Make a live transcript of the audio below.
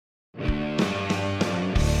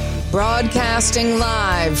Broadcasting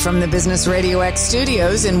live from the Business Radio X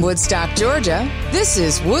studios in Woodstock, Georgia, this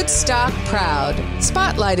is Woodstock Proud,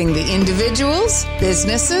 spotlighting the individuals,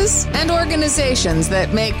 businesses, and organizations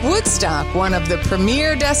that make Woodstock one of the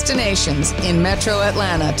premier destinations in Metro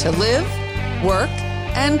Atlanta to live, work,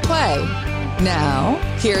 and play. Now,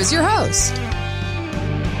 here's your host.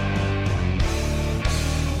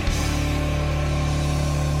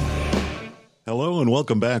 Hello and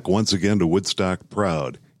welcome back once again to Woodstock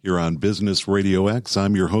Proud. Here on Business Radio X,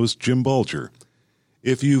 I'm your host, Jim Bulger.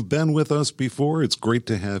 If you've been with us before, it's great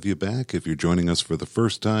to have you back. If you're joining us for the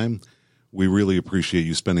first time, we really appreciate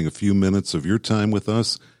you spending a few minutes of your time with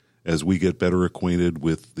us as we get better acquainted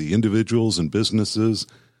with the individuals and businesses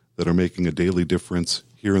that are making a daily difference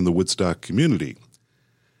here in the Woodstock community.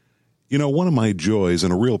 You know, one of my joys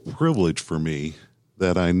and a real privilege for me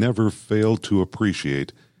that I never fail to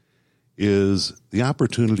appreciate is the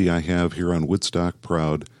opportunity I have here on Woodstock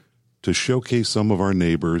Proud to showcase some of our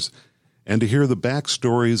neighbors and to hear the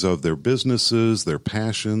backstories of their businesses, their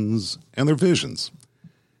passions, and their visions.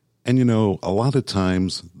 And you know, a lot of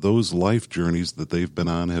times those life journeys that they've been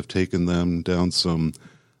on have taken them down some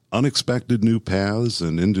unexpected new paths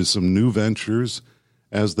and into some new ventures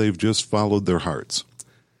as they've just followed their hearts.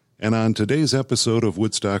 And on today's episode of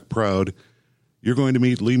Woodstock Proud, you're going to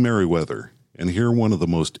meet Lee Merriweather and hear one of the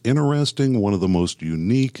most interesting, one of the most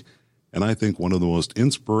unique, and I think one of the most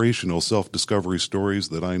inspirational self-discovery stories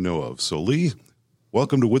that I know of. So, Lee,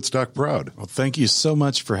 welcome to Woodstock Proud. Well, thank you so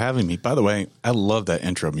much for having me. By the way, I love that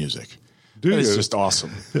intro music. Dude, it's just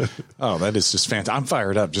awesome. Oh, that is just fantastic. I'm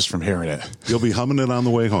fired up just from hearing it. You'll be humming it on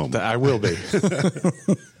the way home. I will be.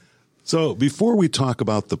 So, before we talk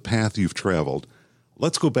about the path you've traveled,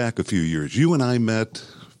 let's go back a few years. You and I met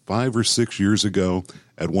 5 or 6 years ago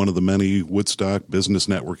at one of the many Woodstock business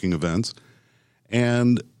networking events,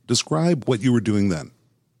 and describe what you were doing then.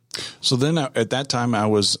 So then at that time, I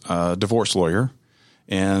was a divorce lawyer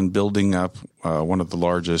and building up one of the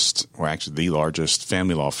largest, or actually the largest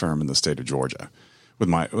family law firm in the state of Georgia,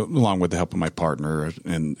 along with the help of my partner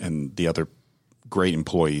and the other great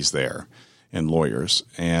employees there and lawyers.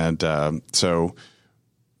 And so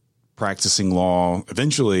practicing law,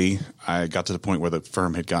 eventually I got to the point where the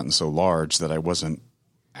firm had gotten so large that I wasn't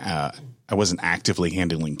actively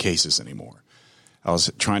handling cases anymore.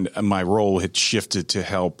 My role had shifted to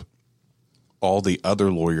help all the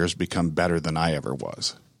other lawyers become better than I ever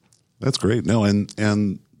was. That's great. No,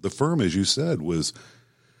 and the firm, as you said, was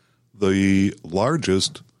the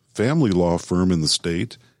largest family law firm in the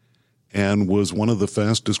state and was one of the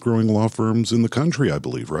fastest growing law firms in the country, I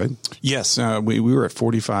believe, right? Yes. We were at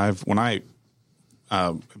 45 when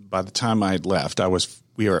by the time I left,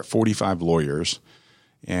 we were at 45 lawyers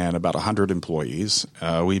and about 100 employees.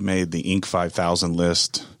 We made the Inc. 5000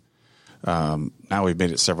 list. Now we've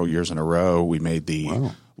made it several years in a row. We made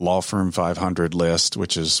the Law Firm 500 list,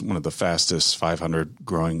 which is one of the fastest 500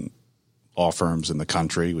 growing law firms in the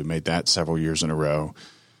country. We made that several years in a row.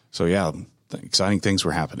 So, yeah, exciting things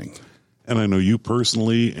were happening. And I know you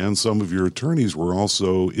personally and some of your attorneys were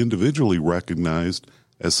also individually recognized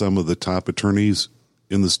as some of the top attorneys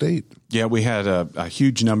in the state. Yeah, we had a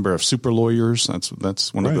huge number of super lawyers.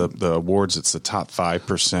 That's one of the awards. It's the top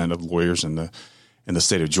 5% of lawyers in the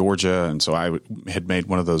state of Georgia, and so I had made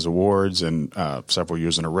one of those awards and several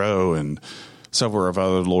years in a row. And several of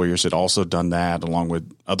other lawyers had also done that, along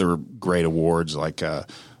with other great awards like.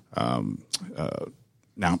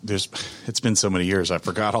 Now it's been so many years, I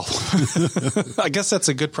forgot all. I guess that's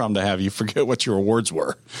a good problem to have. You forget what your awards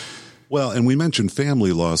were. Well, and we mentioned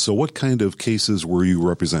family law. So what kind of cases were you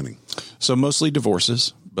representing? So mostly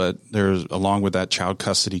divorces, but there's, along with that, child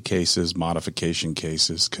custody cases, modification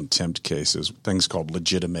cases, contempt cases, things called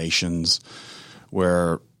legitimations,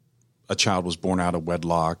 where a child was born out of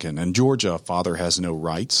wedlock. And in Georgia, a father has no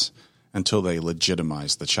rights until they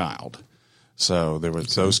legitimize the child. So there were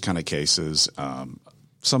those kind of cases,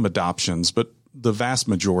 some adoptions, but the vast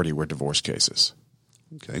majority were divorce cases.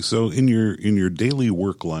 Okay, so in your daily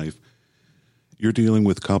work life, you're dealing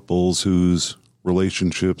with couples whose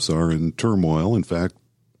relationships are in turmoil. In fact,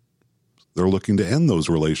 they're looking to end those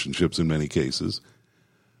relationships in many cases.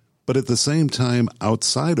 But at the same time,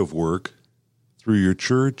 outside of work, through your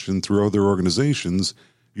church and through other organizations,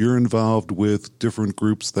 you're involved with different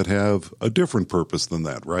groups that have a different purpose than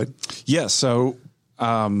that, right? Yes. So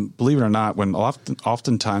believe it or not,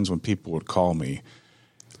 oftentimes when people would call me,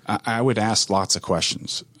 I would ask lots of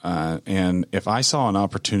questions. And if I saw an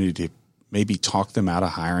opportunity to maybe talk them out of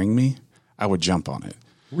hiring me, I would jump on it.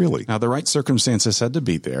 Really? Now, the right circumstances had to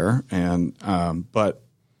be there, but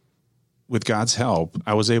with God's help,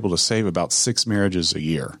 I was able to save about 6 marriages a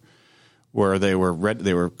year where they were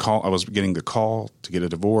I was getting the call to get a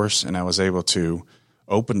divorce, and I was able to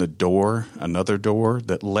open another door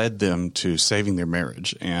that led them to saving their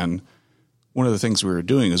marriage. And one of the things we were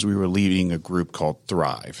doing is we were leading a group called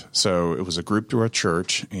Thrive. So it was a group through our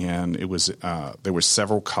church, and it was there were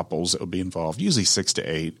several couples that would be involved, usually 6 to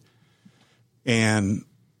 8. And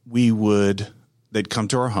they'd come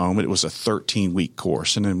to our home, and it was a 13-week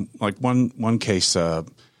course. And in like one case, I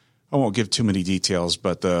won't give too many details,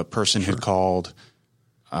 but the person had called.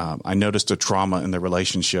 I noticed a trauma in the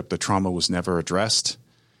relationship. The trauma was never addressed,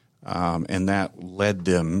 and that led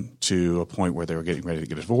them to a point where they were getting ready to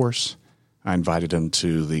get a divorce. I invited them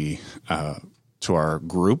to our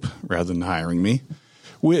group rather than hiring me,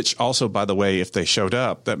 which also, by the way, if they showed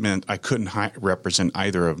up, that meant I couldn't represent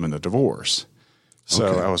either of them in a divorce. So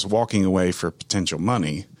okay. I was walking away for potential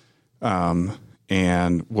money.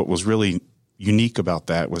 And what was really unique about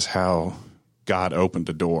that was how God opened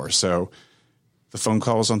the door. So the phone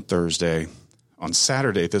call was on Thursday. On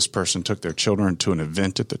Saturday, this person took their children to an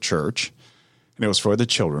event at the church, and it was for the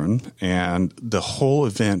children. And the whole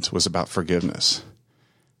event was about forgiveness.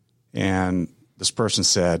 And this person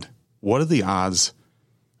said, what are the odds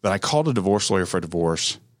that I called a divorce lawyer for a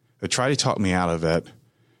divorce? They tried to talk me out of it.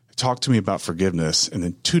 They talked to me about forgiveness. And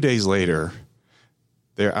then 2 days later,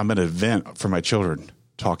 I'm at an event for my children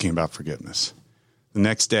talking about forgiveness. The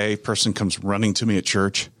next day, person comes running to me at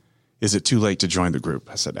church. Is it too late to join the group?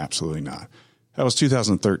 I said, absolutely not. That was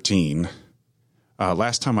 2013.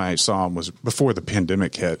 Last time I saw them was before the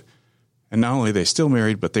pandemic hit. And not only are they still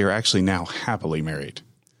married, but they are actually now happily married.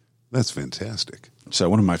 That's fantastic. So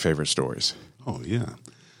one of my favorite stories. Oh, yeah.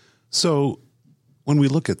 So when we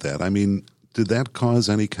look at that, I mean, did that cause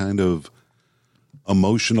any kind of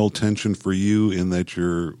emotional tension for you in that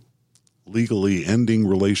you're legally ending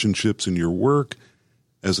relationships in your work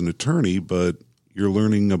as an attorney, but you're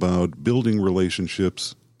learning about building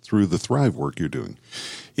relationships through the Thrive work you're doing?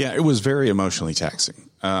 Yeah, it was very emotionally taxing.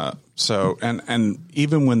 And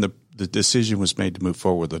even when the decision was made to move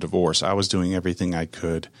forward with the divorce, I was doing everything I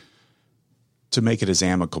could to make it as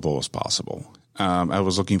amicable as possible. I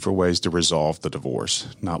was looking for ways to resolve the divorce,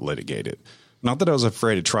 not litigate it. Not that I was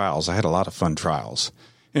afraid of trials. I had a lot of fun trials.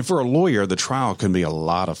 And for a lawyer, the trial can be a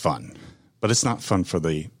lot of fun, but it's not fun for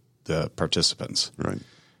the participants. Right.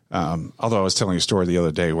 Although I was telling a story the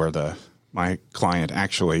other day where my client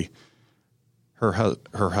actually, her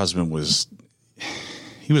husband was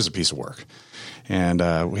a piece of work.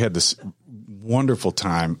 And we had this wonderful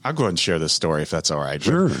time. I'll go ahead and share this story if that's all right.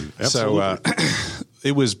 Sure, absolutely. So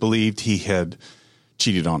it was believed he had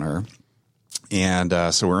cheated on her. And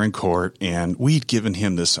so we're in court, and we'd given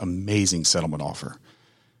him this amazing settlement offer.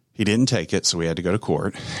 He didn't take it, so we had to go to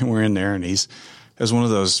court. And we're in there, and it was one of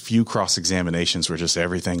those few cross-examinations where just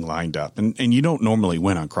everything lined up. And you don't normally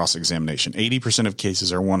win on cross-examination. 80% of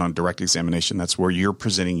cases are won on direct examination. That's where you're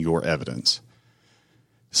presenting your evidence.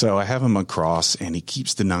 So I have him on cross, and he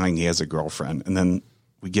keeps denying he has a girlfriend. And then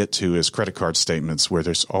we get to his credit card statements where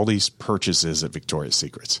there's all these purchases at Victoria's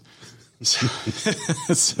Secrets.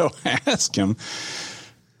 So I asked him,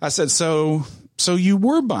 I said, so you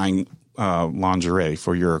were buying lingerie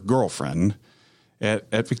for your girlfriend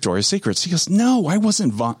at Victoria's Secrets? He goes, no, I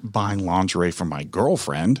wasn't buying lingerie for my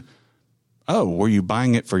girlfriend. Oh, were you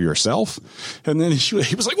buying it for yourself? And then he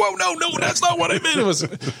was like, whoa, no, that's not what I meant. It was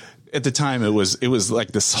at the time, it was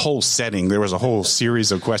like this whole setting. There was a whole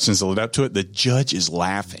series of questions that led up to it. The judge is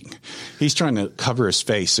laughing. He's trying to cover his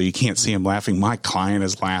face so you can't see him laughing. My client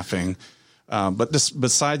is laughing. And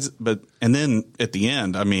then at the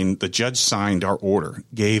end, I mean, the judge signed our order,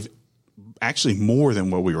 gave actually more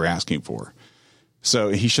than what we were asking for. So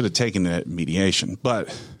he should have taken it at mediation.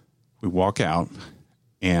 But we walk out,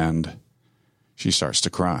 and she starts to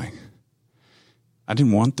cry. I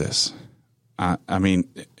didn't want this. I mean,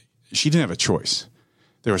 she didn't have a choice.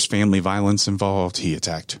 There was family violence involved. He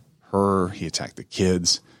attacked her. He attacked the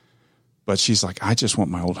kids. But she's like, I just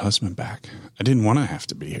want my old husband back. I didn't want to have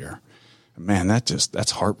to be here. Man,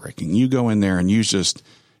 that's heartbreaking. You go in there and you just,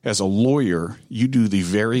 as a lawyer, you do the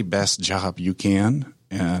very best job you can.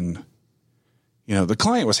 And, you know, the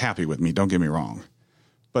client was happy with me, don't get me wrong.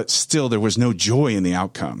 But still, there was no joy in the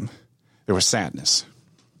outcome. There was sadness.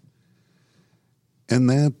 And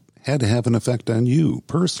that had to have an effect on you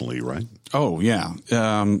personally, right? Oh, yeah.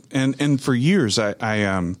 And for years, I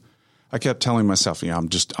kept telling myself,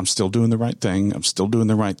 I'm still doing the right thing. I'm still doing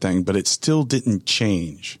the right thing. But it still didn't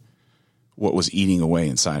change what was eating away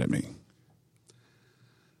inside of me.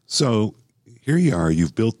 So here you are.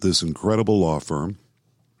 You've built this incredible law firm.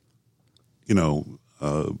 You know,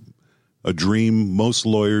 a dream most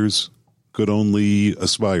lawyers could only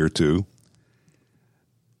aspire to.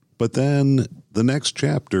 But then the next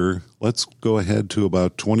chapter, let's go ahead to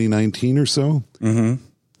about 2019 or so,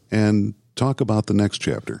 and talk about the next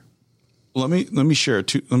chapter. Let me share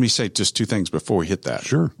let me say just two things before we hit that.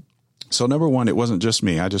 Sure. So number one, it wasn't just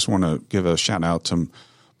me. I just want to give a shout out to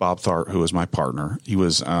Bob Thart, who was my partner. He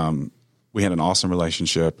was, we had an awesome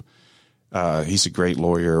relationship. He's a great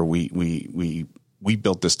lawyer. We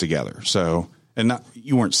built this together. So, and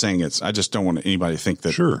you weren't saying it's, I just don't want anybody to think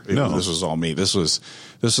that this was all me. This was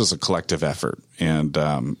a collective effort. And,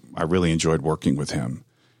 I really enjoyed working with him.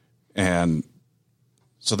 And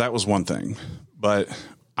so that was one thing, but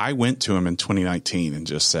I went to him in 2019 and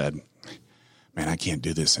just said, man, I can't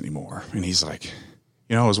do this anymore. And he's like,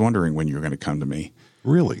 I was wondering when you were going to come to me.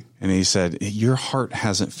 Really? And he said, your heart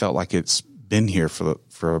hasn't felt like it's been here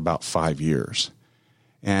for about 5 years.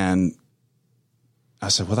 And I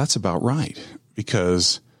said, well, that's about right.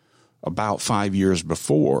 Because about 5 years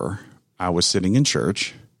before, I was sitting in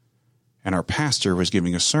church and our pastor was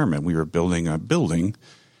giving a sermon. We were building a building.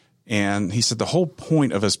 And he said, the whole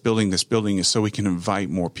point of us building this building is so we can invite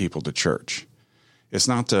more people to church. It's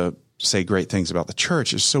not to say great things about the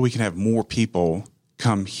church. It's so we can have more people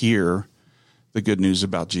come hear the good news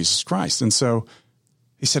about Jesus Christ. And so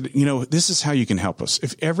he said, this is how you can help us.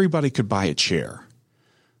 If everybody could buy a chair,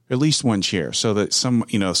 at least one chair, so that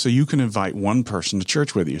so you can invite one person to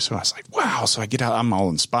church with you. So I was like, wow. So I get out, I'm all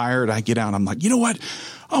inspired. I get out and I'm like, you know what?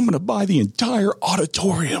 I'm going to buy the entire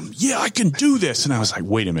auditorium. Yeah, I can do this. And I was like,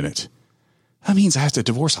 wait a minute. That means I have to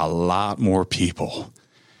divorce a lot more people.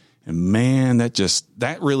 And man,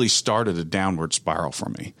 that really started a downward spiral for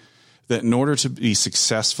me. That in order to be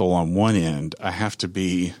successful on one end, I have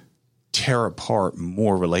to tear apart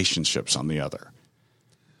more relationships on the other.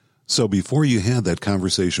 So before you had that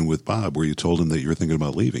conversation with Bob where you told him that you were thinking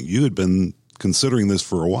about leaving, you had been considering this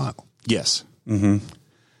for a while. Yes. Mm-hmm.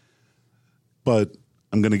 But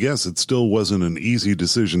I'm going to guess it still wasn't an easy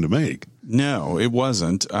decision to make. No, it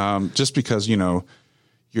wasn't. Just because,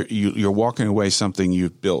 you're walking away something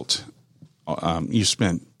you've built. You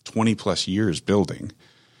spent 20 plus years building.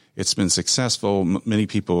 It's been successful. Many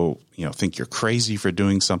people, think you're crazy for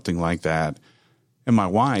doing something like that. And my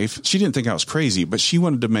wife, she didn't think I was crazy, but she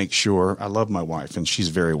wanted to make sure. I love my wife, and she's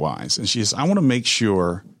very wise. And she says, I want to make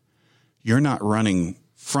sure you're not running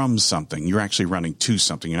from something. You're actually running to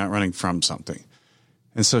something. You're not running from something.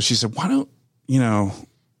 And so she said, why don't,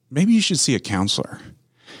 maybe you should see a counselor.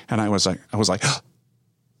 And I was like, because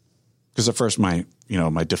at first my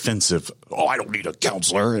defensive, I don't need a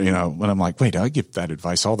counselor, but I'm like, wait, I give that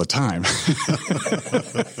advice all the time.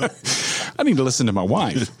 I need to listen to my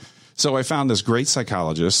wife. So I found this great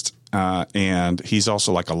psychologist, and he's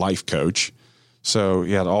also like a life coach. So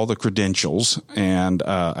he had all the credentials, and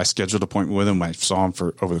I scheduled an appointment with him. I saw him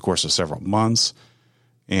for over the course of several months,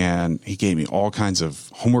 and he gave me all kinds of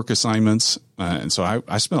homework assignments. And so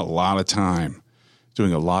I spent a lot of time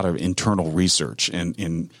doing a lot of internal research and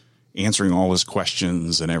in answering all his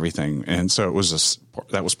questions and everything. And so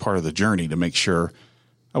that was part of the journey to make sure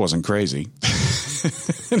I wasn't crazy.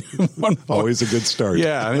 Always a good start.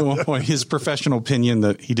 Yeah. At one point, his professional opinion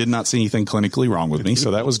that he did not see anything clinically wrong with me.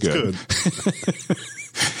 So that was good.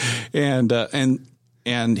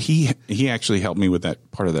 And he actually helped me with that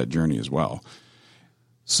part of that journey as well.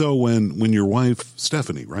 So when your wife,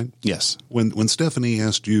 Stephanie, right? Yes. When Stephanie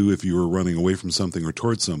asked you if you were running away from something or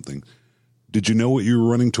towards something, did you know what you were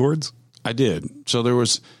running towards? I did. So there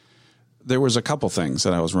was a couple things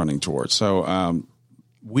that I was running towards. So,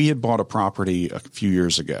 we had bought a property a few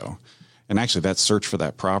years ago, and actually that search for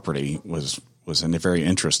that property was a very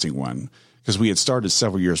interesting one because we had started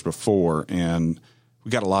several years before, and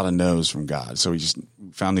we got a lot of no's from God. So we just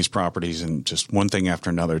found these properties, and just one thing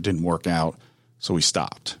after another didn't work out. So we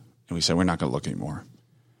stopped, and we said, we're not going to look anymore.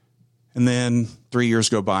 And then 3 years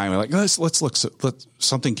go by, and we're like, let's look.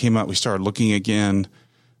 Something came up. We started looking again,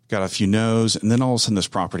 got a few no's, and then all of a sudden this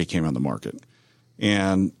property came on the market.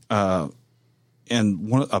 And a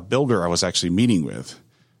builder I was actually meeting with,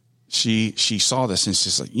 she saw this and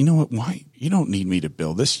she's like, you know what? Why? You don't need me to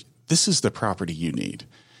build this. This is the property you need.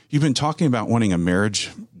 You've been talking about wanting a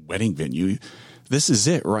wedding venue. This is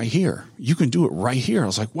it right here. You can do it right here. I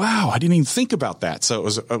was like, wow, I didn't even think about that. So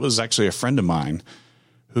it was actually a friend of mine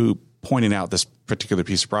who pointed out this particular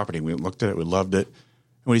piece of property. We looked at it. We loved it.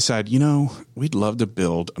 And we decided, we'd love to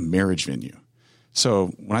build a marriage venue. So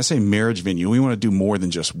when I say marriage venue, we want to do more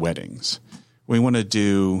than just weddings. We want to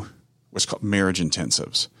do what's called marriage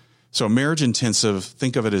intensives. So a marriage intensive,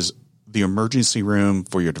 think of it as the emergency room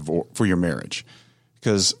for your marriage.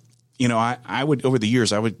 Because, I would, over the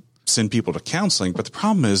years, I would send people to counseling, but the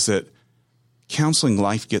problem is that counseling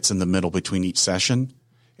life gets in the middle between each session,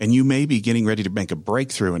 and you may be getting ready to make a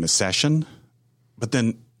breakthrough in a session, but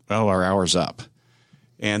then, well, our hour's up.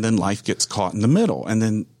 And then life gets caught in the middle. And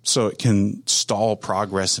then so it can stall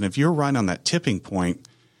progress. And if you're right on that tipping point,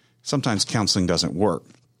 sometimes counseling doesn't work.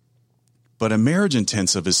 But a marriage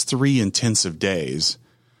intensive is 3 intensive days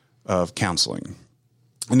of counseling.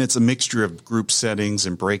 And it's a mixture of group settings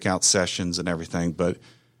and breakout sessions and everything. But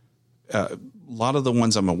a lot of the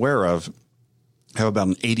ones I'm aware of have about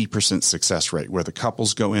an 80% success rate where the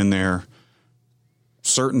couples go in there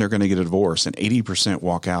certain they're going to get a divorce, and 80%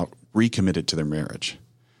 walk out recommitted to their marriage.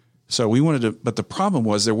 So we wanted to, but the problem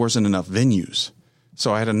was there wasn't enough venues.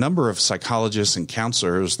 So I had a number of psychologists and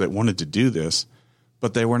counselors that wanted to do this,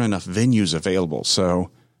 but there weren't enough venues available. So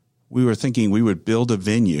we were thinking we would build a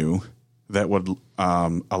venue that would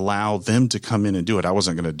allow them to come in and do it. I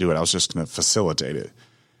wasn't going to do it. I was just going to facilitate it.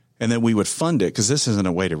 And then we would fund it, because this isn't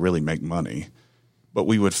a way to really make money, but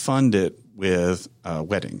we would fund it with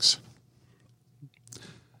weddings.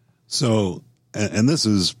 So, and this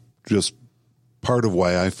is just part of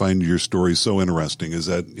why I find your story so interesting, is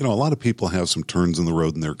that, you know, a lot of people have some turns in the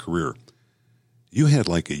road in their career. You had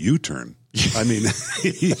like a U-turn. I mean,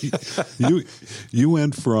 you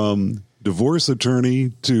went from divorce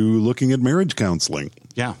attorney to looking at marriage counseling.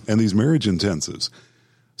 Yeah. And these marriage intensives.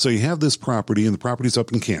 So you have this property, and the property's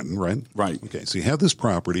up in Canton, right? Right. Okay. So you have this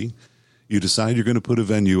property. You decide you're going to put a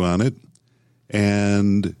venue on it,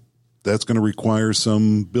 and that's going to require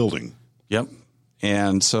some building. Yep.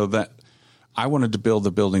 And so that I wanted to build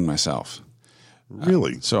the building myself.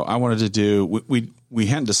 Really? So I wanted to do, we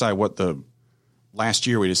hadn't decided what last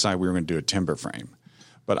year we decided we were going to do a timber frame,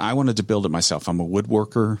 but I wanted to build it myself. I'm a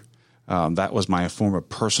woodworker. That was my form of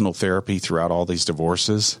personal therapy throughout all these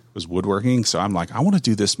divorces, was woodworking. So I'm like, I want to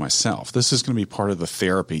do this myself. This is going to be part of the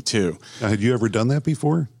therapy too. Had you ever done that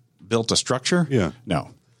before? Built a structure? Yeah. No.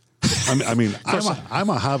 I mean, I'm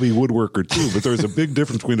a hobby woodworker too, but there's a big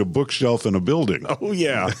difference between a bookshelf and a building. Oh,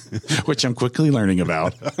 yeah, which I'm quickly learning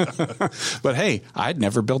about. But hey, I'd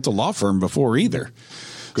never built a law firm before either.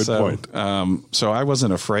 Good point. So I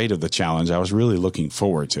wasn't afraid of the challenge. I was really looking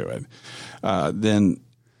forward to it.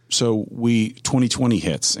 So 2020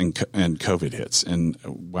 hits and COVID hits, and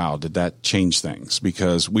wow, did that change things,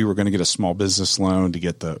 because we were going to get a small business loan to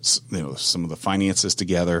get some of the finances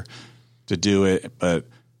together to do it. But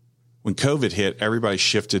when COVID hit, everybody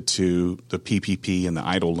shifted to the PPP and the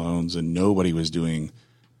EIDL loans, and nobody was doing,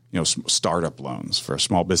 startup loans for a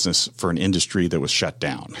small business for an industry that was shut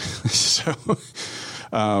down.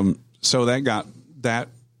 So that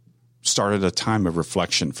started a time of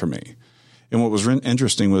reflection for me. And what was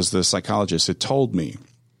interesting was the psychologist had told me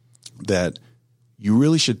that you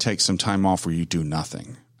really should take some time off where you do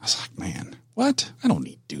nothing. I was like, man, what? I don't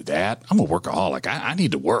need to do that. I'm a workaholic. I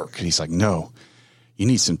need to work. And he's like, no, you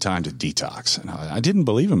need some time to detox. And I didn't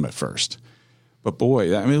believe him at first. But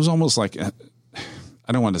boy, I mean, it was almost like, I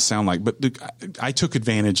don't want to sound like, but I took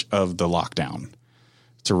advantage of the lockdown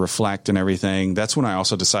to reflect and everything. That's when I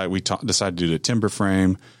also decided to do the timber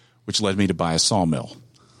frame, which led me to buy a sawmill.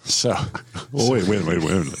 So, wait a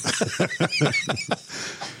minute.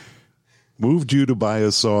 Moved you to buy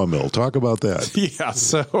a sawmill. Talk about that. Yeah.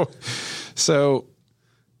 So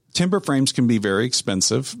timber frames can be very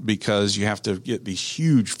expensive, because you have to get these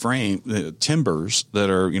huge timbers that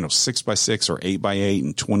are, 6x6 or 8x8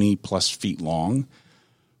 and 20 plus feet long.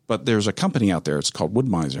 But there's a company out there, it's called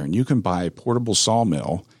Wood-Mizer, and you can buy a portable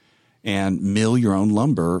sawmill and mill your own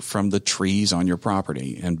lumber from the trees on your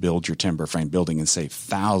property and build your timber frame building and save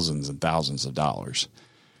thousands and thousands of dollars.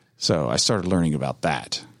 So I started learning about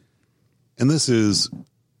that. And this is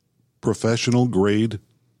professional grade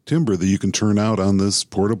timber that you can turn out on this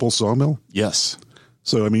portable sawmill? Yes.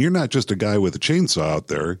 So, I mean, you're not just a guy with a chainsaw out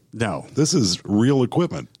there. No. This is real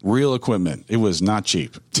equipment. Real equipment. It was not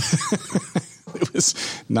cheap. It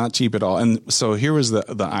was not cheap at all. And so here was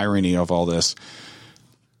the irony of all this.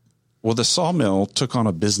 Well, the sawmill took on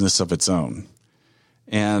a business of its own,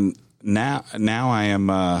 and now I'm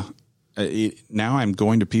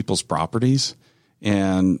going to people's properties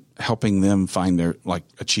and helping them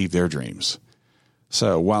achieve their dreams.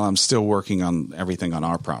 So while I'm still working on everything on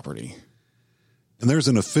our property. And there's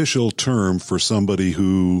an official term for somebody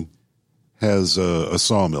who has a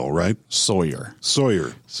sawmill, right? Sawyer.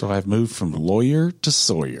 So I've moved from lawyer to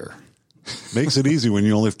Sawyer. Makes it easy when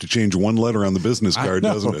you only have to change one letter on the business card,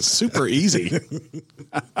 doesn't it? Super easy.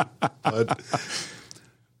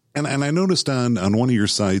 And I noticed on one of your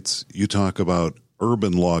sites, you talk about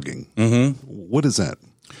urban logging. Mm-hmm. What is that?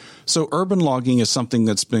 So urban logging is something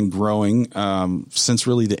that's been growing since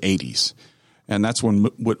really the 80s. And that's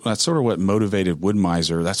that's sort of what motivated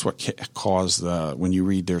Wood-Mizer. That's what caused when you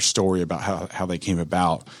read their story about how they came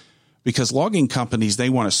about. Because logging companies, they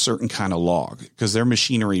want a certain kind of log because their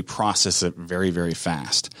machinery processes it very, very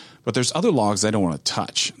fast. But there's other logs they don't want to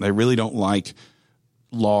touch. They really don't like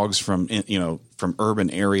logs from urban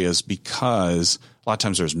areas because a lot of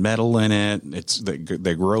times there's metal in it.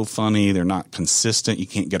 They grow funny. They're not consistent. You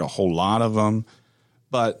can't get a whole lot of them.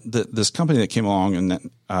 But this company that came along,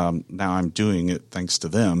 and now I'm doing it thanks to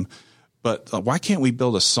them. But why can't we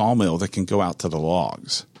build a sawmill that can go out to the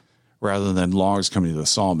logs rather than logs coming to the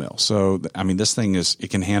sawmill? So, I mean, this thing it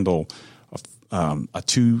can handle a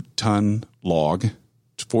 2-ton log,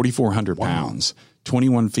 4,400 pounds,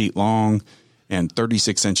 21 feet long, and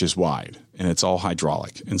 36 inches wide. And it's all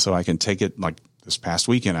hydraulic. And so I can take it, like this past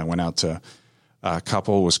weekend, I went out to a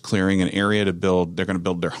couple was clearing an area to build. They're going to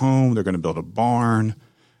build their home. They're going to build a barn.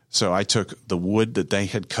 So I took the wood that they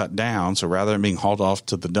had cut down. So rather than being hauled off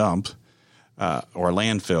to the dump or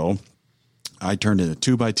landfill, I turned it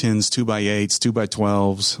into 2x10s, 2x8s,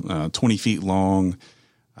 2x12s, 20 feet long.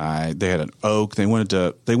 They had an oak. They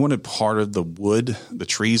wanted part of the wood, the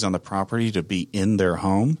trees on the property, to be in their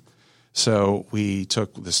home. So we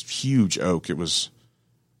took this huge oak. It was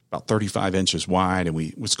about 35 inches wide,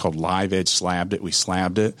 and what's called live edge slabbed it. We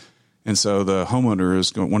slabbed it. And so one of the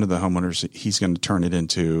homeowners, he's going to turn it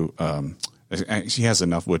into, he has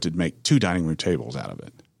enough wood to make 2 dining room tables out of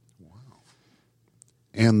it. Wow.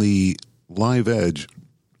 And the live edge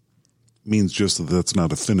means just that that's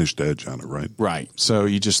not a finished edge on it, right? Right. So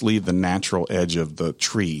you just leave the natural edge of the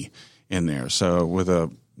tree in there. So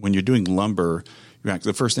when you're doing lumber,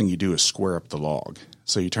 the first thing you do is square up the log.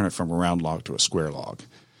 So you turn it from a round log to a square log.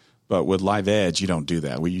 But with live edge, you don't do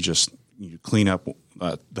that. You clean up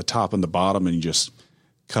the top and the bottom, and you just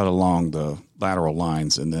cut along the lateral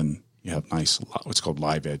lines, and then you have nice what's called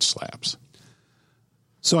live edge slabs.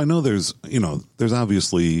 So I know there's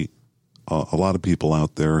obviously a lot of people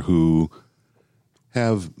out there who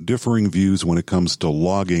have differing views when it comes to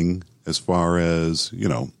logging, as far as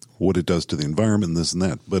what it does to the environment, and this and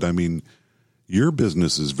that. But I mean, your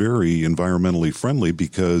business is very environmentally friendly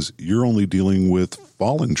because you're only dealing with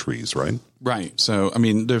fallen trees, right? Right. So, I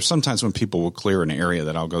mean, there's sometimes when people will clear an area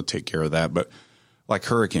that I'll go take care of that. But like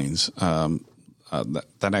hurricanes,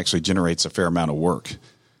 that actually generates a fair amount of work.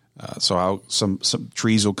 So some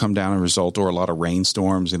trees will come down and result, or a lot of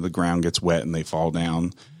rainstorms, and the ground gets wet and they fall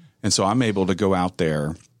down. And so I'm able to go out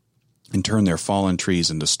there and turn their fallen trees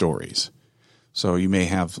into stories. So you may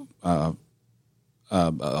have a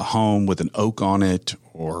home with an oak on it,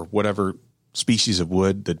 or whatever species of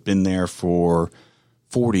wood that's been there for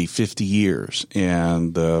 40, 50 years.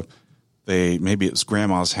 And maybe it's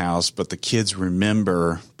grandma's house, but the kids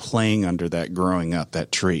remember playing under that growing up,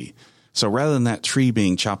 that tree. So rather than that tree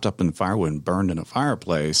being chopped up in firewood and burned in a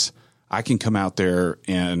fireplace, I can come out there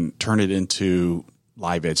and turn it into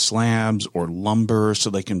live edge slabs or lumber so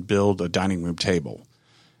they can build a dining room table.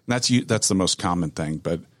 And that's the most common thing,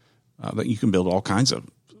 but that you can build all kinds of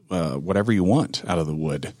whatever you want out of the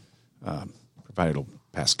wood, provided it'll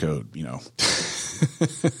pass code,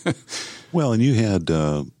 Well, and you had,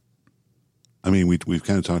 we've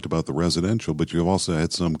kind of talked about the residential, but you've also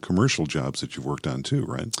had some commercial jobs that you've worked on too,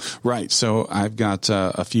 right? Right. So I've got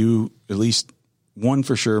a few, at least one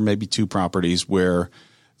for sure, maybe 2 properties where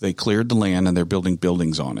they cleared the land and they're building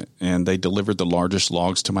buildings on it. And they delivered the largest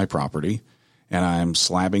logs to my property, and I'm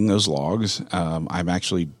slabbing those logs. I've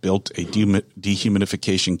actually built a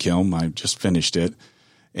dehumidification kiln. I just finished it.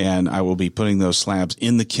 And I will be putting those slabs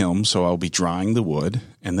in the kiln, so I'll be drying the wood,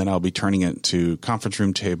 and then I'll be turning it to conference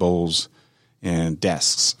room tables and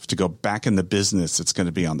desks to go back in the business that's going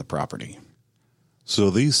to be on the property. So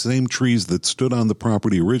these same trees that stood on the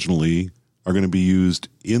property originally are going to be used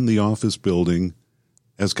in the office building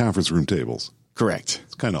as conference room tables. Correct.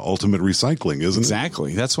 It's kind of ultimate recycling, isn't it?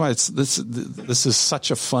 Exactly. That's why this is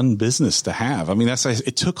such a fun business to have. I mean,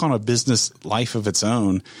 it took on a business life of its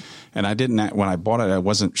own. And when I bought it, I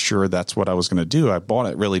wasn't sure that's what I was going to do. I bought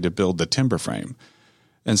it really to build the timber frame.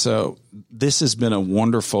 And so this has been a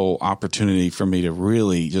wonderful opportunity for me to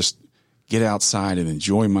really just get outside and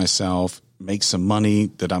enjoy myself, make some money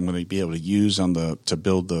that I'm going to be able to use to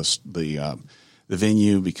build the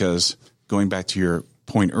venue. Because going back to your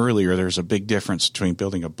point earlier, there's a big difference between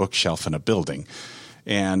building a bookshelf and a building.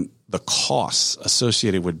 And the costs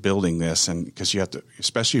associated with building this, and because you have to,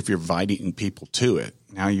 especially if you're inviting people to it,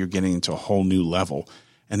 now you're getting into a whole new level.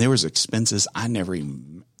 And there was expenses I never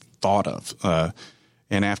even thought of.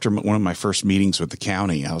 And after one of my first meetings with the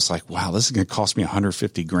county, I was like, wow, this is going to cost me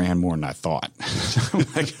 $150,000 more than I thought. I'm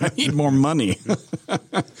like, I need more money.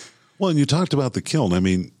 Well, and you talked about the kiln. I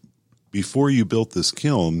mean, before you built this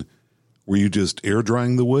kiln, were you just air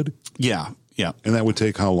drying the wood? Yeah. And that would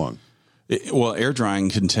take how long? Well, air drying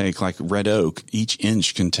can take, like red oak, each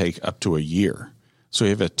inch can take up to a year. So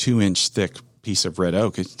you have a 2-inch thick piece of red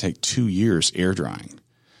oak, it can take 2 years air drying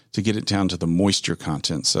to get it down to the moisture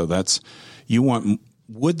content. So you want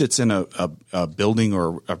wood that's in a building,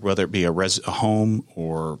 or whether it be a home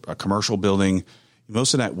or a commercial building.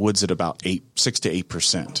 Most of that wood's at about 6 to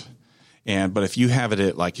 8%. But if you have it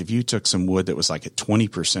at, like, if you took some wood that was like at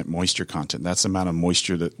 20% moisture content, that's the amount of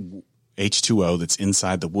moisture that H2O that's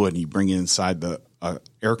inside the wood, and you bring it inside the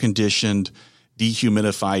air conditioned,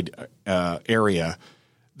 dehumidified area,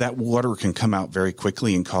 that water can come out very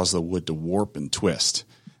quickly and cause the wood to warp and twist.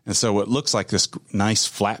 And so what looks like this nice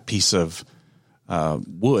flat piece of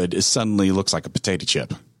wood suddenly looks like a potato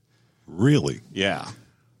chip. Really? Yeah.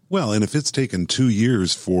 Well, and if it's taken 2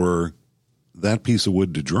 years for that piece of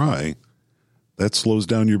wood to dry, that slows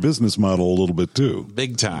down your business model a little bit too.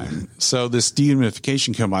 Big time. So this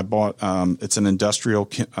dehumidification kiln I bought, it's an industrial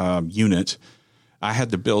unit. I had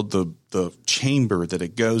to build the chamber that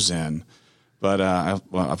it goes in, but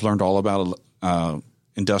I've learned all about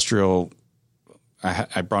industrial.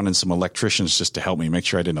 I brought in some electricians just to help me make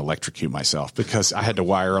sure I didn't electrocute myself, because I had to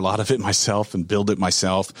wire a lot of it myself and build it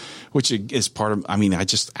myself, which is part of, I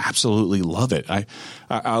just absolutely love it.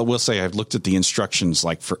 I will say I've looked at the instructions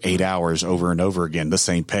like for 8 hours over and over again, the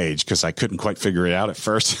same page, because I couldn't quite figure it out at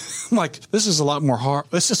first. I'm like, this is a lot more hard.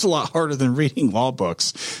 This is a lot harder than reading law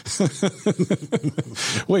books.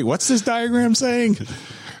 Wait, what's this diagram saying?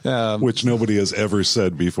 Which nobody has ever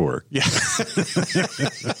said before. Yeah.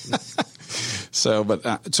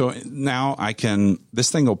 So now this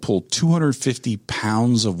thing will pull 250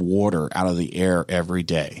 pounds of water out of the air every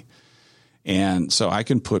day. And so I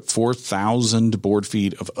can put 4,000 board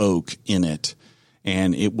feet of oak in it,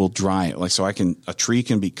 and it will dry it. Like, so a tree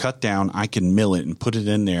can be cut down, I can mill it and put it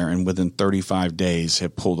in there, and within 35 days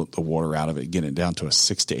have pulled the water out of it, get it down to a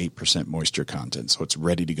 6 to 8% moisture content. So it's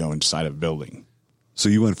ready to go inside of a building. So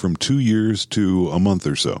you went from 2 years to a month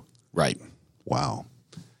or so. Right. Wow.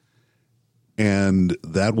 And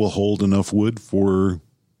that will hold enough wood for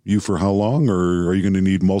you for how long, or are you going to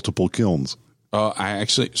need multiple kilns? I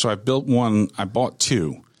built one. I bought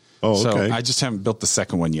two. Oh, okay. So I just haven't built the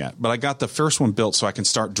second one yet, but I got the first one built so I can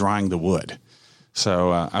start drying the wood.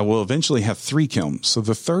 So I will eventually have 3 kilns. So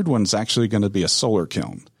the third one is actually going to be a solar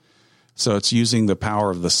kiln. So it's using the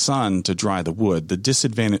power of the sun to dry the wood. There's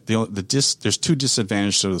 2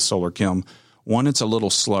 disadvantages to the solar kiln. One, it's a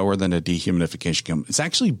little slower than a dehumidification kiln. It's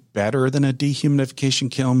actually better than a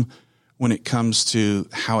dehumidification kiln when it comes to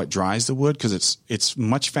how it dries the wood, because it's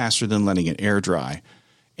much faster than letting it air dry.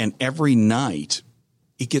 And every night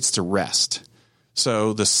it gets to rest.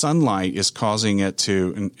 So the sunlight is causing it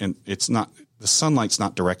to, and it's not, the sunlight's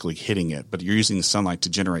not directly hitting it, but you're using the sunlight to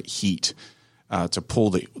generate heat to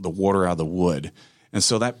pull the water out of the wood. And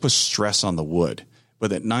so that puts stress on the wood.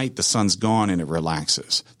 But at night, the sun's gone and it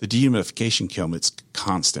relaxes. The dehumidification kiln, it's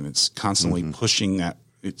constant. It's constantly pushing that,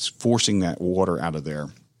 it's forcing that water out of there.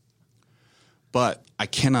 But I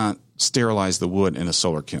cannot sterilize the wood in a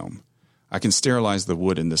solar kiln. I can sterilize the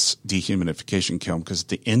wood in this dehumidification kiln because at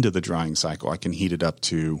the end of the drying cycle, I can heat it up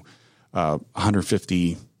to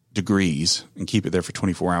 150 degrees and keep it there for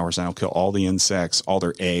 24 hours. And I'll kill all the insects, all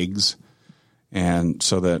their eggs. And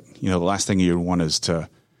so that, the last thing you would want is to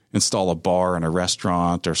install a bar in a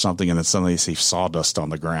restaurant or something, and then suddenly you see sawdust on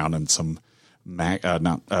the ground and some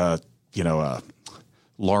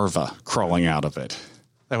larva crawling out of it.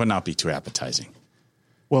 That would not be too appetizing.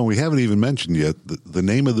 Well, we haven't even mentioned yet, the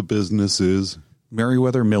name of the business is?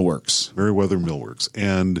 Merriweather Millworks. Merriweather Millworks.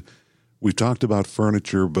 And we talked about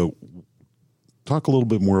furniture, but talk a little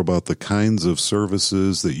bit more about the kinds of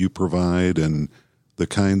services that you provide and the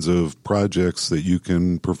kinds of projects that you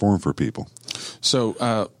can perform for people.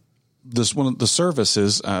 So, this one of the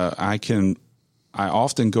services I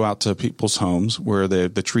often go out to people's homes where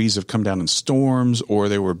the trees have come down in storms, or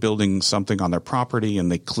they were building something on their property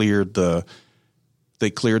and they cleared the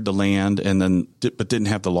land but didn't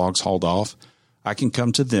have the logs hauled off. I can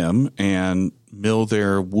come to them and mill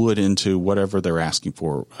their wood into whatever they're asking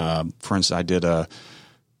for. For instance, I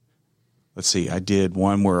did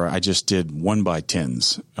one where I just did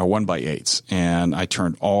 1x10s or 1x8s, and I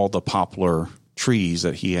turned all the poplar trees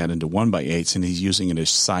that he had into 1x8s, and he's using it as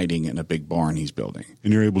siding in a big barn he's building.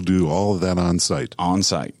 And you're able to do all of that on site? On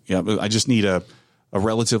site, yeah. But I just need a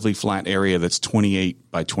relatively flat area that's 28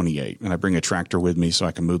 by 28, and I bring a tractor with me so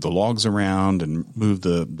I can move the logs around and move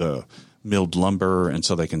the milled lumber, and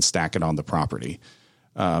so they can stack it on the property.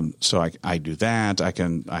 So I do that.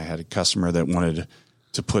 I had a customer that wanted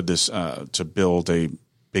to put this to build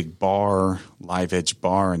big bar, live edge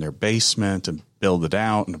bar in their basement and build it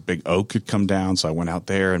out, and a big oak could come down. So I went out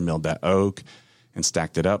there and milled that oak and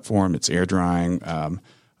stacked it up for them. It's air drying.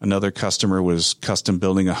 Another customer was custom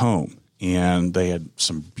building a home, and they had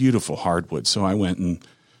some beautiful hardwood. So I went and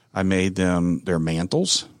I made them their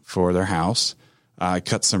mantles for their house. I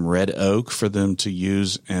cut some red oak for them to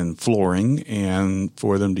use in flooring and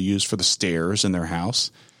for them to use for the stairs in their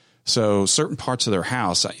house. So certain parts of their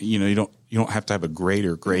house, you don't have to have a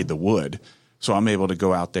grader grade the wood. So I'm able to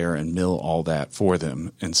go out there and mill all that for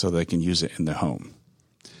them, and so they can use it in the home.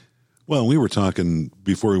 Well, we were talking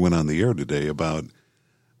before we went on the air today about,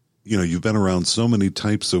 you've been around so many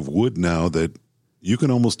types of wood now that you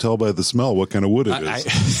can almost tell by the smell what kind of wood it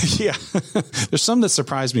is. Yeah. There's some that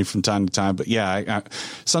surprise me from time to time, but yeah,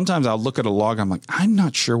 sometimes I'll look at a log. I'm like, I'm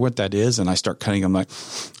not sure what that is. And I start cutting. I'm like,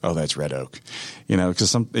 oh, that's red oak,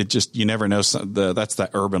 because you never know. That's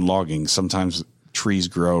that urban logging. Sometimes trees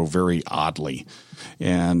grow very oddly,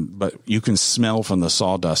 but you can smell from the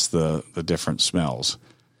sawdust, the different smells.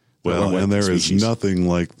 Well, and there is nothing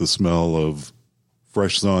like the smell of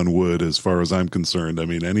fresh sawn wood as far as I'm concerned. I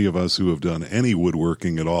mean, any of us who have done any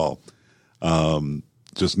woodworking at all,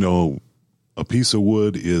 just know a piece of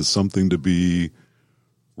wood is something to be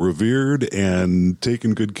revered and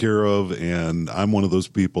taken good care of. And I'm one of those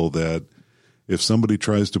people that if somebody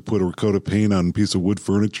tries to put a coat of paint on a piece of wood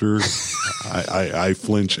furniture, I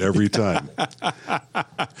flinch every time.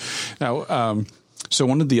 Now, so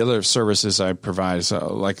one of the other services I provide is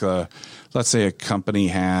let's say a company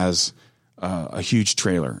has a huge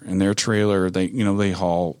trailer, and their trailer, they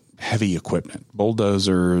haul heavy equipment,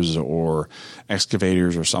 bulldozers or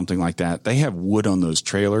excavators or something like that. They have wood on those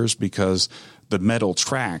trailers because the metal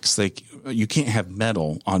tracks, you can't have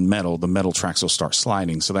metal on metal. The metal tracks will start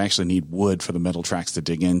sliding. So they actually need wood for the metal tracks to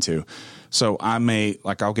dig into. So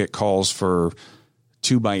I'll get calls for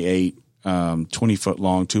 2x8, 20-foot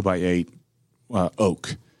long 2x8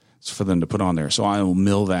 oak for them to put on there. So I will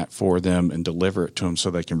mill that for them and deliver it to them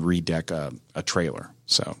so they can redeck a trailer.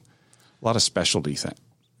 So a lot of specialty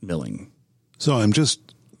milling. So I'm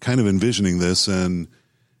just kind of envisioning this, and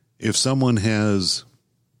if someone has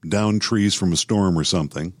down trees from a storm or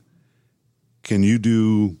something, can you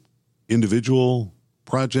do individual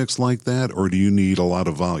projects like that, or do you need a lot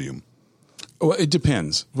of volume? Well, it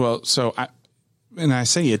depends. Well, I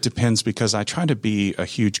say it depends because I try to be a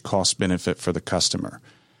huge cost benefit for the customer.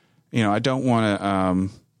 I don't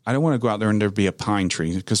want to go out there and there be a pine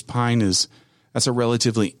tree, because that's a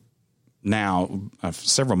relatively, now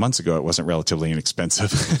several months ago it wasn't relatively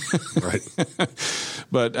inexpensive, right?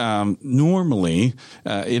 But normally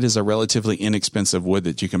it is a relatively inexpensive wood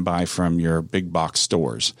that you can buy from your big box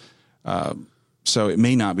stores. So it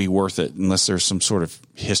may not be worth it unless there's some sort of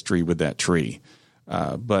history with that tree.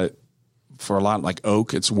 But for a lot like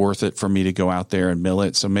oak, it's worth it for me to go out there and mill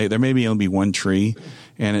it. So there may only be one tree,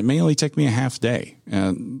 and it may only take me a half day.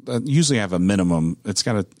 And usually I have a minimum.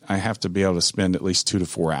 I have to be able to spend at least 2 to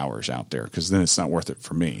 4 hours out there, because then it's not worth it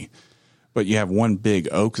for me. But you have one big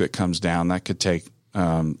oak that comes down that could take,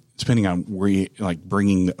 depending on where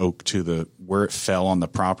bringing the oak to where it fell on the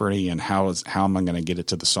property and how am I going to get it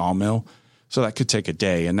to the sawmill. So that could take a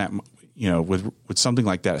day. And that, with something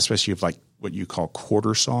like that, especially if what you call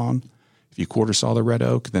quarter sawn, if you quarter saw the red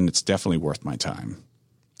oak, then it's definitely worth my time.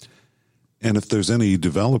 And if there's any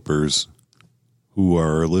developers who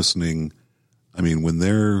are listening, I mean, when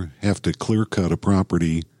they have to clear cut a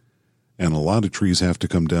property and a lot of trees have to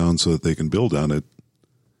come down so that they can build on it,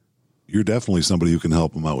 you're definitely somebody who can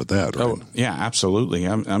help them out with that, right? Oh, yeah, absolutely.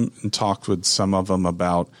 I'm in talks with some of them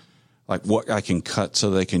about what I can cut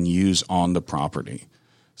so they can use on the property.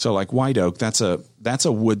 So like white oak, that's a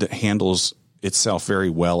wood that handles itself very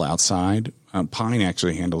well outside. Pine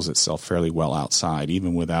actually handles itself fairly well outside,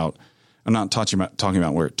 even without. I'm not talking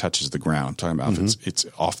about where it touches the ground. I'm talking about if it's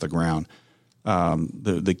off the ground.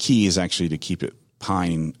 The key is actually to keep it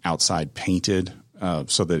pine outside painted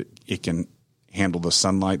so that it can handle the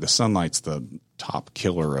sunlight. The sunlight's the top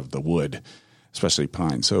killer of the wood, especially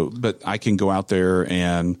pine. So, but I can go out there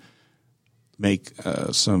and make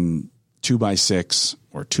some 2x6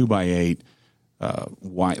 or 2x8.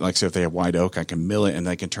 White, like say if they have white oak, I can mill it and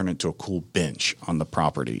they can turn it into a cool bench on the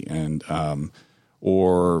property. And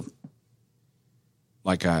or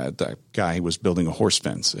like that guy was building a horse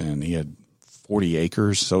fence, and he had 40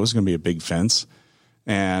 acres, so it was going to be a big fence.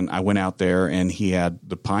 And I went out there and he had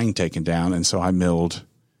the pine taken down, and so I milled,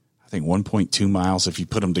 I think 1.2 miles. If you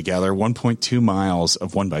put them together, 1.2 miles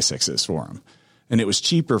of 1x6s for him. And it was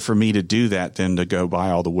cheaper for me to do that than to go buy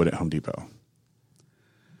all the wood at Home Depot.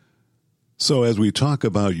 So as we talk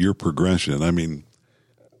about your progression, I mean,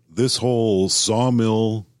 this whole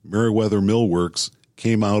sawmill, Meriwether Millworks,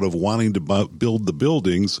 came out of wanting to build the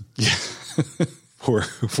buildings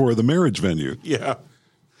for the marriage venue. Yeah.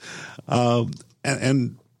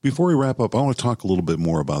 And before we wrap up, I want to talk a little bit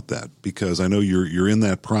more about that, because I know you're in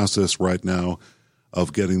that process right now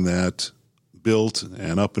of getting that built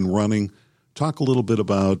and up and running. Talk a little bit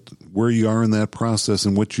about where you are in that process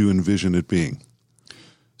and what you envision it being.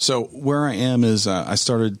 So where I am is I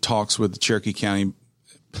started talks with Cherokee County.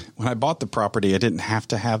 When I bought the property, I didn't have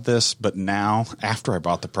to have this, but now after I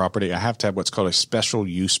bought the property, I have to have what's called a special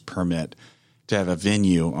use permit to have a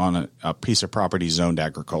venue on a piece of property zoned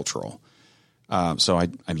agricultural. So I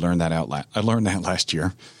learned that I learned that last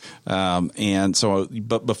year.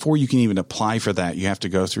 But before you can even apply for that, you have to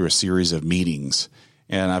go through a series of meetings.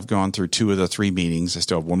 And I've gone through 2 of the 3 meetings. I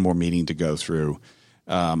still have one more meeting to go through.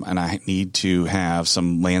 And I need to have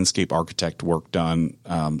some landscape architect work done,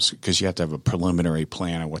 because you have to have a preliminary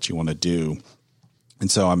plan of what you want to do.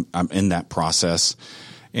 And so I'm in that process,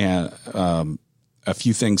 and a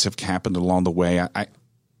few things have happened along the way. I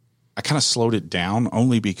kind of slowed it down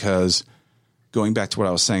only because, going back to what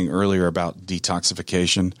I was saying earlier about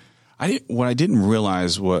detoxification, what I didn't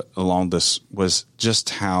realize along this was just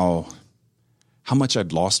how much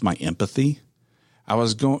I'd lost my empathy.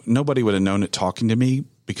 Nobody would have known it talking to me,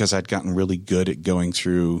 because I'd gotten really good at going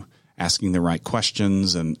through asking the right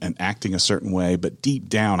questions and acting a certain way. But deep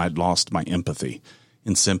down, I'd lost my empathy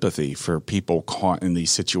and sympathy for people caught in these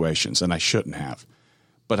situations, and I shouldn't have.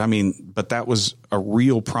 But that was a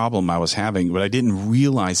real problem I was having, but I didn't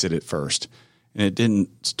realize it at first. And I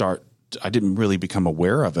didn't really become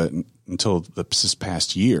aware of it until this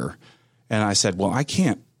past year. And I said, well, I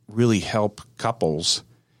can't really help couples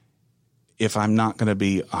if I'm not going to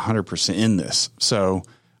be 100% in this. So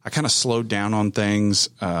I kind of slowed down on things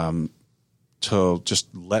to just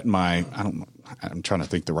let I'm trying to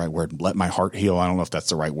think the right word, let my heart heal. I don't know if that's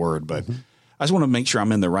the right word, but I just want to make sure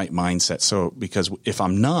I'm in the right mindset. So, because if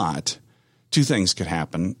I'm not, 2 things could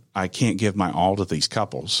happen. I can't give my all to these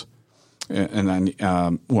couples. And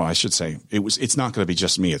I should say it's not going to be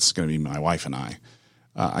just me. It's going to be my wife and I.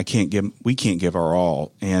 We can't give our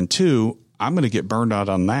all. And 2, I'm going to get burned out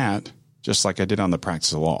on that, just like I did on the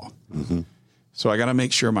practice of law. Mm-hmm. So I got to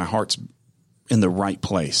make sure my heart's in the right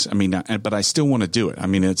place. But I still want to do it.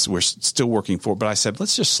 We're still working for it. But I said,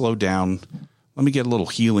 let's just slow down. Let me get a little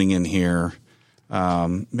healing in here.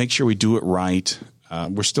 Make sure we do it right.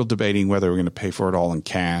 We're still debating whether we're going to pay for it all in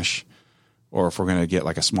cash, or if we're going to get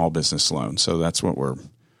like a small business loan. So that's what we're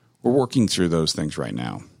working through those things right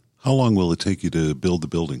now. How long will it take you to build the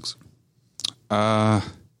buildings? That's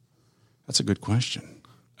a good question.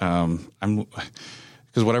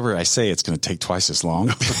 Because whatever I say, it's going to take twice as long.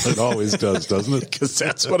 It always does, doesn't it? Because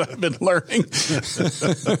that's what I've been learning.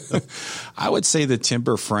 I would say the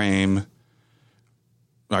timber frame.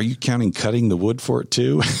 Are you counting cutting the wood for it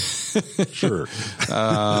too? Sure.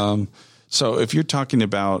 So if you're talking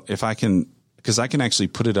about because I can actually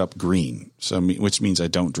put it up green, which means I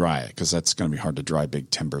don't dry it, because that's going to be hard to dry big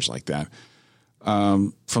timbers like that.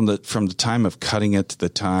 From the time of cutting it to the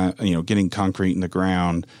time, getting concrete in the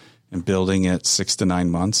ground and building it, 6 to 9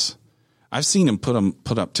 months. I've seen them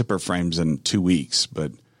put up timber frames in 2 weeks,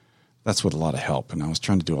 but that's with a lot of help. And I was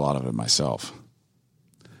trying to do a lot of it myself.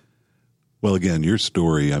 Well, again, your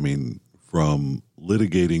story, from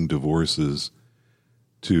litigating divorces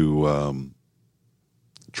to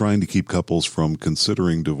trying to keep couples from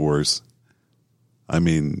considering divorce.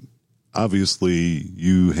 Obviously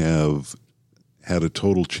you have had a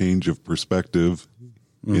total change of perspective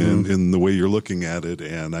in the way you're looking at it.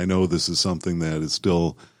 And I know this is something that is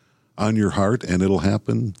still on your heart, and it'll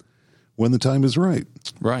happen when the time is right.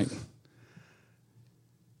 Right.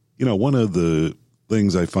 One of the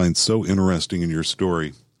things I find so interesting in your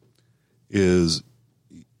story is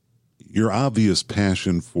your obvious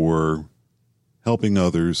passion for helping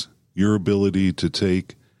others, your ability to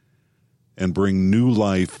take and bring new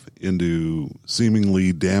life into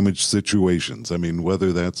seemingly damaged situations.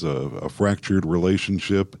 Whether that's a fractured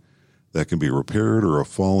relationship that can be repaired, or a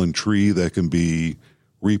fallen tree that can be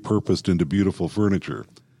repurposed into beautiful furniture,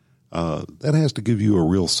 that has to give you a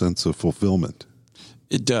real sense of fulfillment.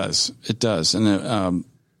 It does. It does. And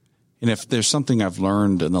if there's something I've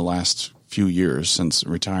learned in the last few years since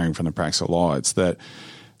retiring from the practice of law, it's that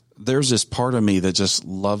there's this part of me that just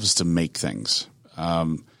loves to make things.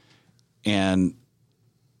 And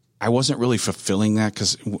I wasn't really fulfilling that,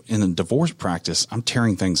 because in a divorce practice, I'm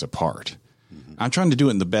tearing things apart. Mm-hmm. I'm trying to do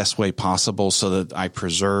it in the best way possible so that I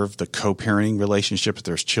preserve the co-parenting relationship. If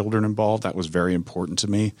there's children involved, that was very important to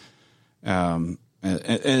me,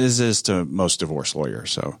 as is to most divorce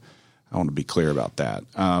lawyers. So I want to be clear about that.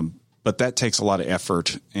 But that takes a lot of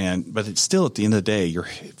effort, but it's still, at the end of the day, you're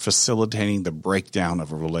facilitating the breakdown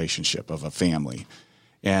of a relationship, of a family.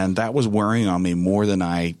 And that was wearing on me more than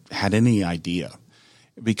I had any idea,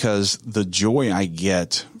 because the joy I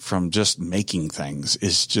get from just making things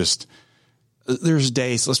is just, there's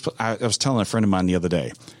days, I was telling a friend of mine the other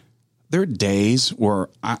day, there are days where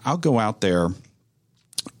I'll go out there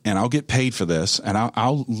and I'll get paid for this, and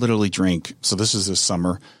I'll literally drink. So this is this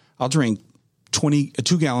summer. I'll drink 2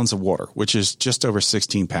 gallons of water, which is just over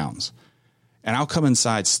 16 pounds. And I'll come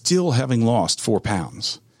inside still having lost 4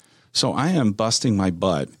 pounds. So I am busting my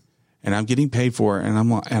butt, and I'm getting paid for it. And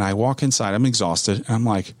I walk inside, I'm exhausted, and I'm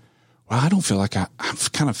like, well, I don't feel like I'm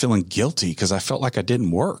kind of feeling guilty because I felt like I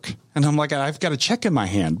didn't work. And I'm like, I've got a check in my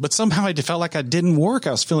hand, but somehow I felt like I didn't work.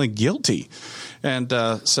 I was feeling guilty. And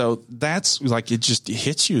so that's like, it just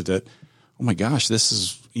hits you that, oh my gosh, this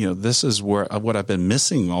is where what I've been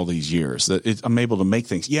missing all these years, that I'm able to make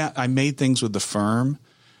things. Yeah, I made things with the firm,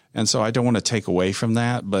 and so I don't want to take away from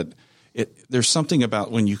that. But there's something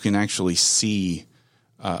about when you can actually see,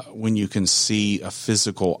 a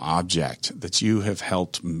physical object that you have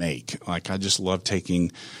helped make. Like, I just love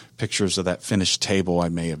taking pictures of that finished table I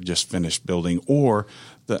may have just finished building, or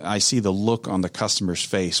I see the look on the customer's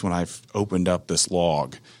face when I've opened up this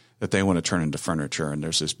log that they want to turn into furniture, and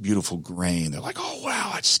there's this beautiful grain. They're like, oh,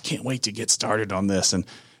 wow, I just can't wait to get started on this. And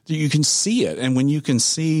you can see it. And when you can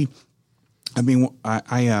see, I mean,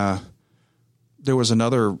 there was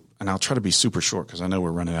another, and I'll try to be super short because I know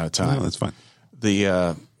we're running out of time. No, that's fine.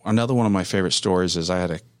 Another one of my favorite stories is I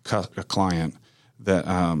had a client that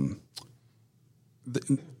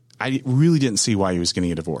I really didn't see why he was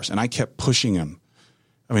getting a divorce, and I kept pushing him.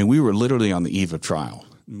 I mean, we were literally on the eve of trial.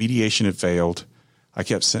 Mediation had failed. I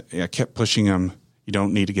kept pushing him. You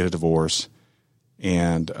don't need to get a divorce.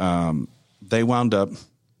 And they wound up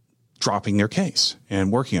dropping their case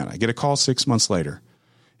and working on it. I get a call 6 months later.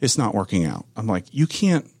 It's not working out. I'm like, you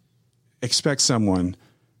can't expect someone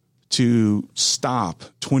to stop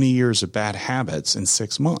 20 years of bad habits in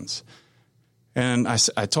 6 months. And I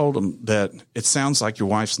told him that it sounds like your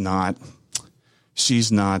wife's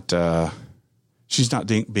she's not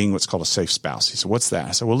being what's called a safe spouse. He said, what's that?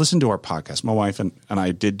 I said, well, listen to our podcast. My wife and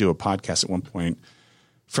I did do a podcast at one point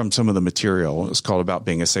from some of the material. It was called About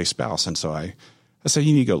Being a Safe Spouse. And so I said,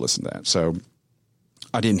 you need to go listen to that. So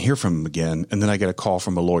I didn't hear from him again. And then I get a call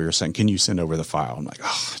from a lawyer saying, can you send over the file? I'm like,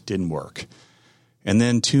 oh, it didn't work. And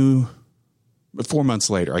then 4 months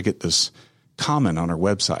later, I get this comment on our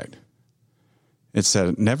website. It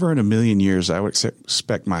said, never in a million years I would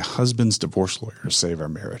expect my husband's divorce lawyer to save our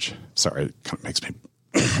marriage. Sorry, it kind of makes me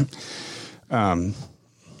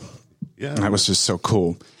yeah. That was just so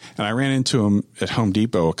cool. And I ran into him at Home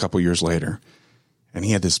Depot a couple years later, and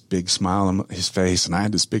he had this big smile on his face, and I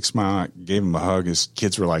had this big smile. I gave him a hug. His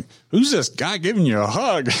kids were like, who's this guy giving you a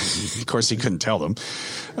hug? Of course, he couldn't tell them.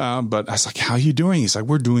 But I was like, how are you doing? He's like,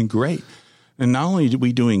 we're doing great. And not only are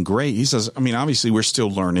we doing great, he says, I mean, obviously we're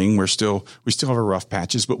still learning. We still have our rough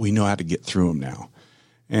patches, but we know how to get through them now.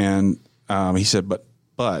 And he said,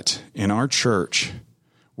 but in our church,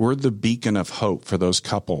 we're the beacon of hope for those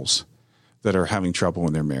couples that are having trouble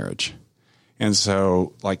in their marriage. And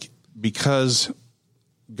so, like, because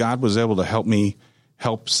God was able to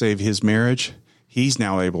help save his marriage, he's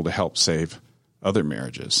now able to help save other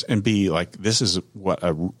marriages and be like, this is what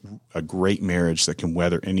a great marriage that can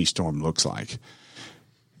weather any storm looks like.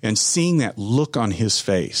 And seeing that look on his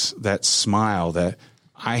face, that smile, that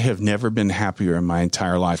I have never been happier in my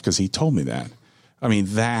entire life, because he told me that. I mean,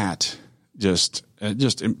 that just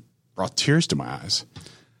brought tears to my eyes.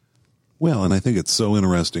 Well, and I think it's so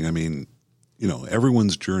interesting. I mean,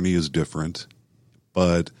 everyone's journey is different,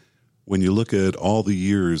 but when you look at all the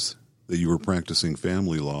years that you were practicing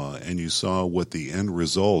family law and you saw what the end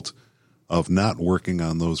result of not working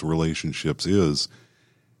on those relationships is,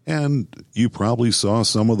 and you probably saw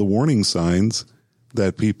some of the warning signs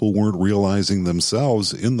that people weren't realizing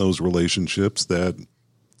themselves in those relationships that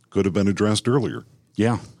could have been addressed earlier.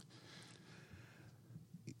 Yeah.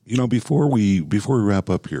 Before we wrap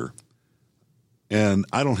up here, and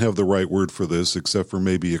I don't have the right word for this except for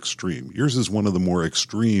maybe extreme. Yours is one of the more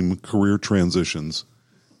extreme career transitions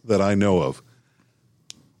that I know of.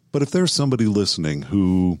 But if there's somebody listening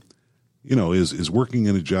who, is working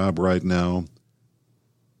in a job right now,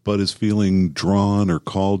 but is feeling drawn or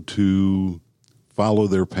called to follow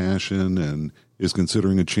their passion and is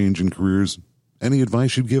considering a change in careers, any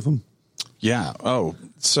advice you'd give them? Yeah. Oh,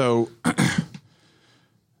 so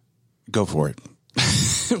go for it.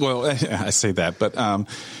 Well, I say that, but,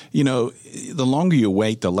 the longer you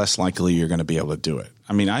wait, the less likely you're going to be able to do it.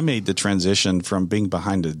 I mean, I made the transition from being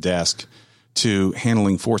behind a desk to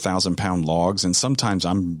handling 4,000-pound logs. And sometimes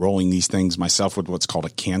I'm rolling these things myself with what's called a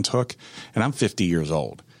cant hook. And I'm 50 years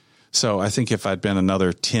old. So I think if I'd been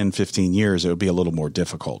another 10, 15 years, it would be a little more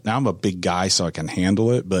difficult. Now I'm a big guy, so I can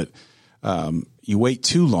handle it. But you wait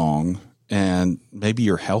too long and maybe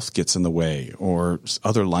your health gets in the way or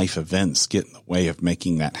other life events get in the way of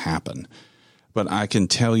making that happen. But I can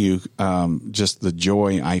tell you just the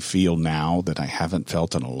joy I feel now that I haven't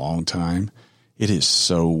felt in a long time. It is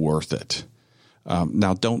so worth it.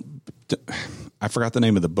 Now, I forgot the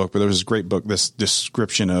name of the book, but there was this great book, this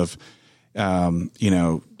description of,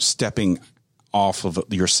 stepping off of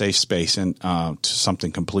your safe space and to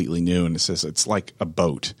something completely new. And it says it's like a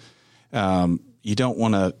boat. You don't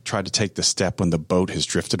want to try to take the step when the boat has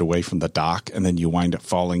drifted away from the dock and then you wind up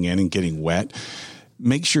falling in and getting wet.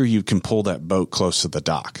 Make sure you can pull that boat close to the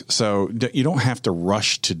dock. So you don't have to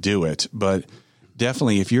rush to do it, but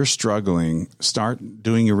definitely, if you're struggling, start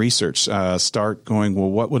doing your research. Start going, well,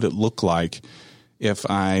 what would it look like if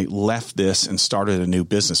I left this and started a new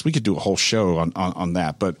business? We could do a whole show on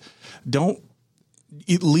that, but don't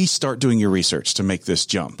at least start doing your research to make this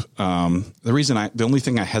jump. The only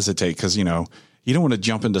thing I hesitate, because, you don't want to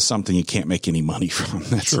jump into something you can't make any money from.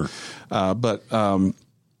 Sure.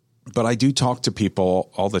 But I do talk to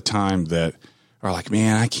people all the time that are like,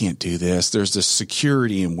 man, I can't do this. There's this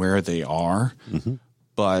security in where they are. Mm-hmm.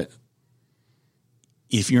 But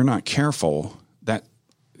if you're not careful, that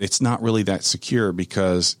it's not really that secure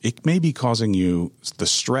because it may be causing you the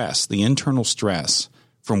stress, the internal stress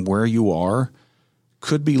from where you are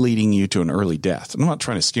could be leading you to an early death. I'm not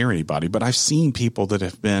trying to scare anybody, but I've seen people that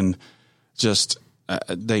have been just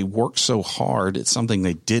they worked so hard at something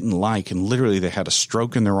they didn't like, and literally they had a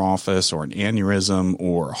stroke in their office or an aneurysm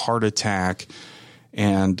or a heart attack,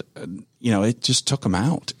 and it just took them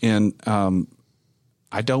out. And I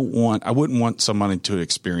wouldn't want somebody to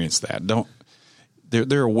experience that.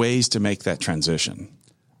 There are ways to make that transition.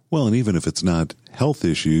 Well, and even if it's not health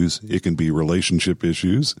issues, it can be relationship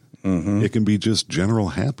issues. Mm-hmm. It can be just general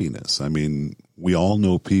happiness. I mean, we all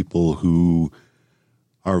know people who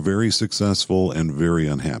are very successful and very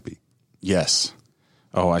unhappy. Yes.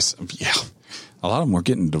 Oh, yeah. A lot of them are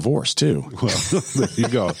getting divorced too. Well, there you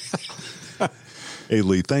go. Hey,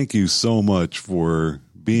 Lee, thank you so much for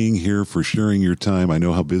being here, for sharing your time. I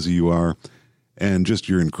know how busy you are, and just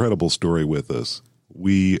your incredible story with us.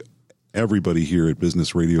 Everybody here at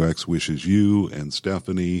Business Radio X wishes you and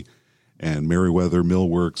Stephanie and Merriweather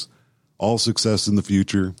Millworks all success in the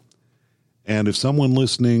future. And if someone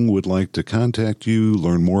listening would like to contact you,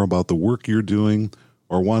 learn more about the work you're doing,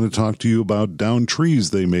 or want to talk to you about downed trees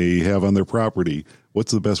they may have on their property,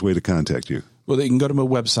 what's the best way to contact you? Well, they can go to my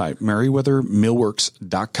website,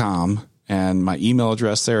 merriweathermillworks.com, and my email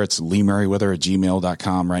address there, it's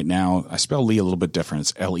leemerriweather@gmail.com. Right now, I spell Lee a little bit different.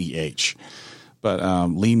 It's L-E-H. But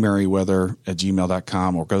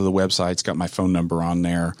leemerriweather@gmail.com, or go to the website. It's got my phone number on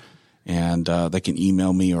there, and they can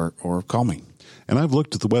email me or call me. And I've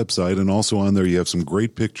looked at the website, and also on there you have some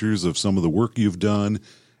great pictures of some of the work you've done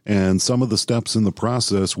and some of the steps in the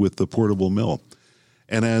process with the portable mill.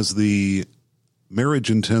 And as the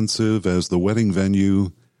marriage intensive, as the wedding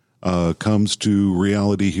venue comes to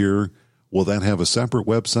reality here, will that have a separate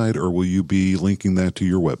website, or will you be linking that to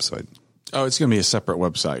your website? Oh, it's going to be a separate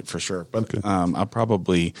website for sure. But okay. I'll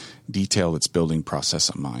probably detail its building process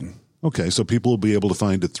on mine. Okay, so people will be able to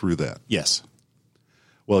find it through that. Yes.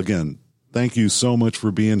 Well, again, thank you so much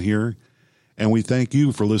for being here, and we thank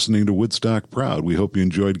you for listening to Woodstock Proud. We hope you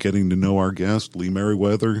enjoyed getting to know our guest, Lee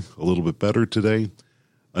Merriweather, a little bit better today.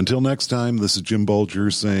 Until next time, this is Jim Bulger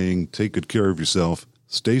saying take good care of yourself,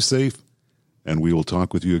 stay safe, and we will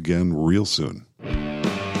talk with you again real soon.